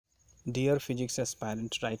Dear physics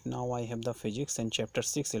aspirant, right now I have the physics and chapter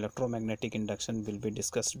 6 electromagnetic induction will be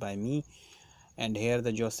discussed by me, and here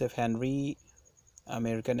the Joseph Henry,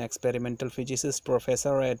 American experimental physicist,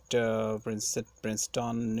 professor at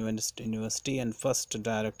Princeton University and first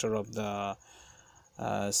director of the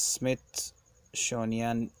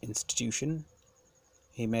Smithsonian Institution.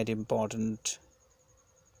 He made important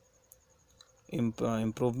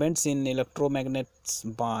improvements in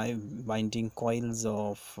electromagnets by binding coils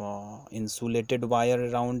of insulated wire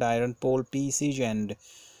around iron pole pieces, and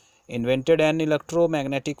invented an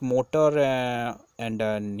electromagnetic motor and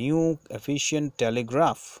a new efficient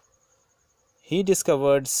telegraph. He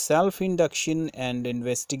discovered self-induction and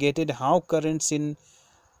investigated how currents in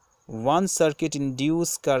one circuit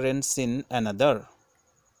induce currents in another.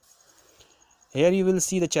 Here you will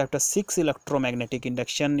see the chapter 6 electromagnetic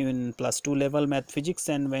induction in +2 level math physics,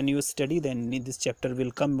 and when you study then this chapter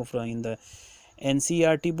will come from in the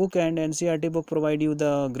NCERT book, and NCERT book provide you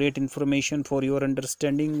the great information for your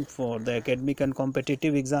understanding for the academic and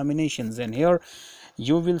competitive examinations. And here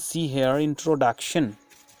you will see here introduction.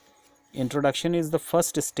 Introduction is the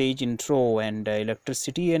first stage intro, and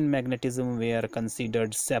electricity and magnetism were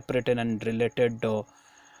considered separate and unrelated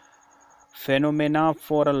phenomena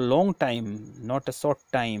for a long time, not a short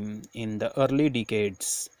time, in the early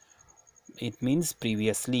decades. It means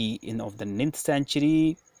previously in of the 9th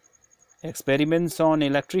century, experiments on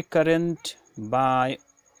electric current by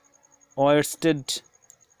Oersted,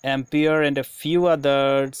 Ampere and a few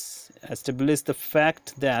others established the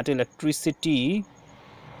fact that electricity,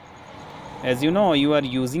 as you know, you are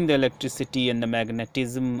using the electricity and the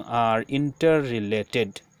magnetism are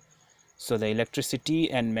interrelated. So the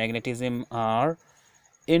electricity and magnetism are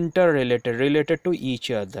interrelated, related to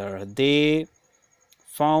each other. They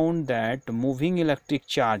found that moving electric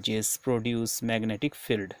charges produce magnetic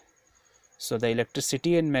field. So the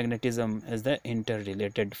electricity and magnetism is the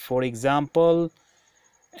interrelated. For example,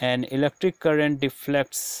 an electric current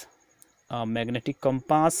deflects a magnetic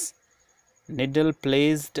compass needle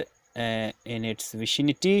placed in its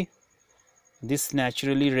vicinity. This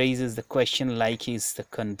naturally raises the question, like, is the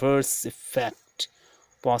converse effect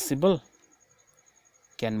possible?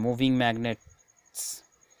 Can moving magnets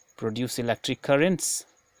produce electric currents?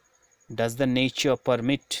 Does the nature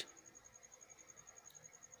permit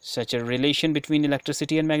such a relation between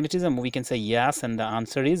electricity and magnetism? We can say yes, and the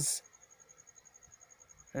answer is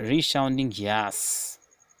resounding yes.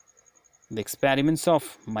 The experiments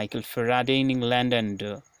of Michael Faraday in England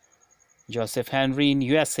and Joseph Henry in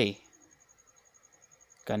USA,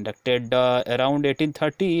 conducted around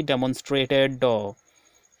 1830, demonstrated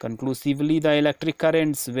conclusively the electric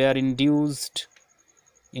currents were induced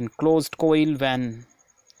in closed coil when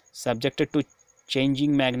subjected to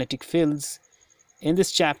changing magnetic fields. In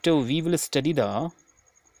this chapter, we will study the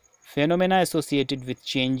phenomena associated with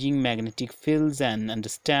changing magnetic fields and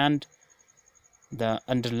understand the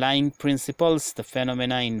underlying principles. The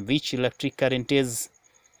phenomena in which electric current is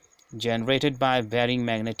generated by varying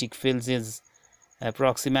magnetic fields is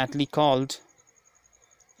approximately called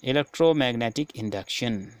electromagnetic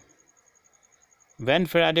induction. When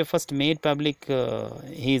Faraday first made public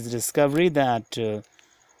his discovery that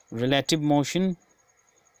relative motion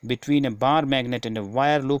between a bar magnet and a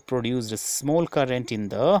wire loop produced a small current in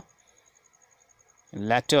the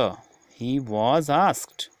latter, he was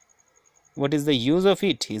asked, what is the use of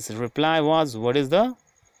it? His reply was, what is the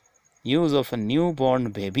use of a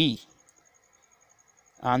newborn baby?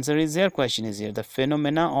 Answer is here, question is here. The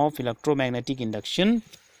phenomena of electromagnetic induction.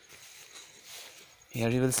 Here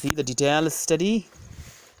you will see the detailed study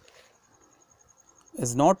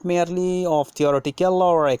is not merely of theoretical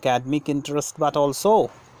or academic interest, but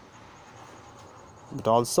also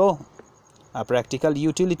a practical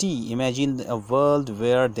utility. Imagine a world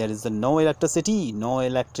where there is no electricity, no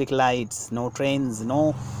electric lights, no trains,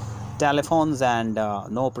 no telephones, and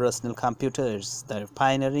no personal computers. The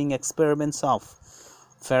pioneering experiments of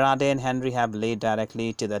Faraday and Henry have led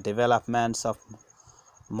directly to the developments of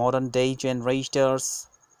modern day generators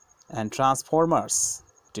and transformers.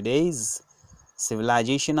 Today's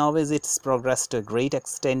civilization owes its progress to a great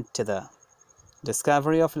extent to the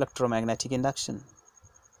discovery of electromagnetic induction.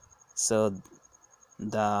 So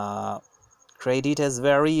the credit is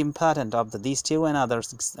very important of these two and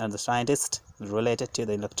others and the scientists related to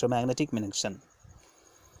the electromagnetic induction.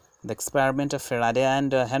 The experiment of Faraday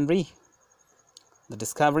and Henry. The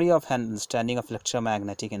discovery of understanding of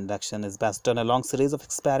electromagnetic induction is based on a long series of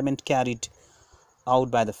experiments carried out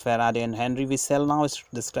by the Faraday and Henry. We shall now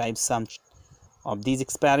describe some of these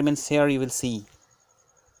experiments. Here you will see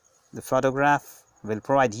the photograph will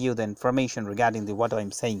provide you the information regarding what I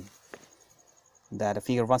am saying. That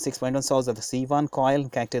figure 16.1 shows that the C1 coil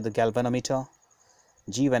connected the galvanometer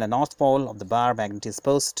G when the north pole of the bar magnet is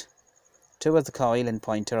posed towards the coil and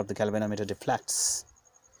pointer of the galvanometer deflects.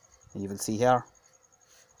 You will see here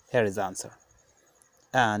is the answer.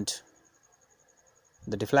 And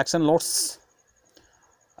the deflection loads,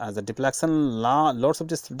 lots of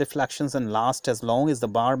deflections and last as long as the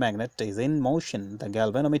bar magnet is in motion. The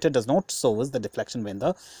galvanometer does not show the deflection when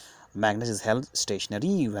the magnet is held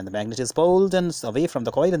stationary. When the magnet is pulled and away from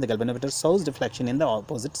the coil, and the galvanometer shows deflection in the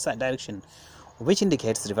opposite direction, which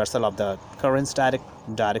indicates reversal of the current's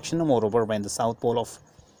direction. Moreover, when the south pole of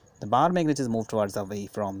the bar magnet is moved towards away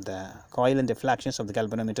from the coil, and deflections of the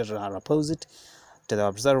galvanometer are opposite to the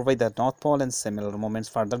observed by the north pole, and similar moments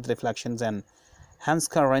further the deflections, and hence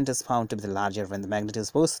current is found to be larger when the magnet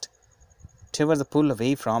is pushed towards the pull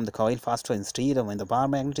away from the coil faster instead of when the bar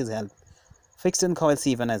magnet is held fixed in coil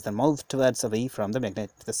C1 as the move towards away from the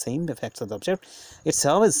magnet. The same effects of the object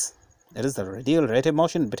itself is the radial relative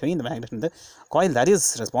motion between the magnet and the coil that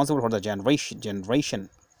is responsible for the generation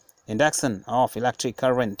induction of electric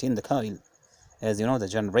current in the coil, as you know, the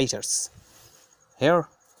generators. Here,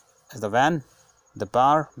 as when the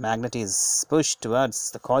bar magnet is pushed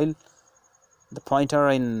towards the coil, the pointer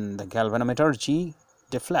in the galvanometer G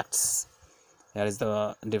deflects. Here is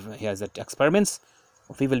the experiments.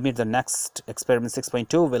 We will meet the next experiment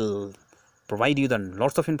 6.2 will provide you the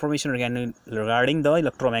lots of information regarding the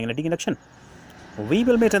electromagnetic induction. We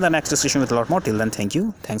will meet in the next session with a lot more. Till then, thank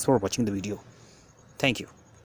you. Thanks for watching the video. Thank you.